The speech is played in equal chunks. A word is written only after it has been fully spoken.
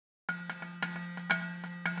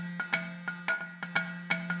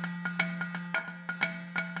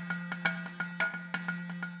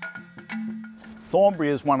Thornbury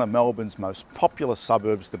is one of Melbourne's most popular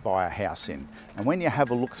suburbs to buy a house in. And when you have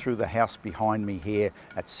a look through the house behind me here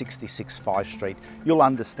at 66 Fyffe Street, you'll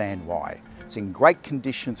understand why. It's in great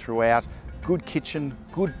condition throughout, good kitchen,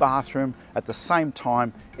 good bathroom. At the same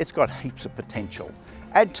time, it's got heaps of potential.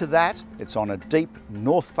 Add to that, it's on a deep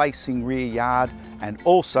north-facing rear yard, and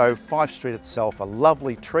also Fyffe Street itself, a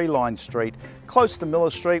lovely tree-lined street, close to Miller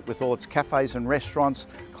Street with all its cafes and restaurants,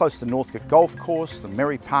 close to Northcote Golf Course, the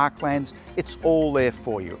Merri parklands. It's all there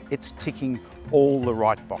for you. It's ticking all the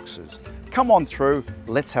right boxes. Come on through,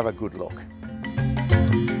 let's have a good look.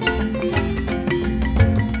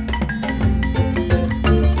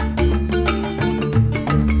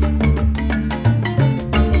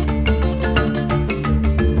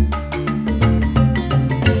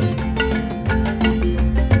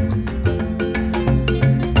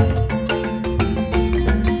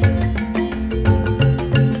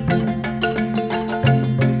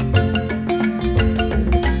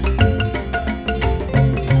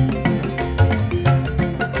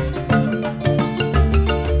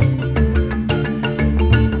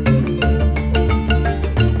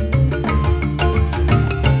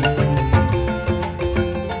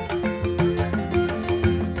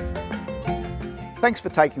 Thanks for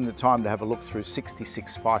taking the time to have a look through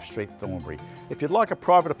 66 Fyffe Street, Thornbury. If you'd like a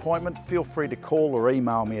private appointment, feel free to call or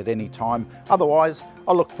email me at any time. Otherwise,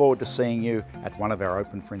 I look forward to seeing you at one of our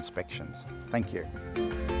open for inspections. Thank you.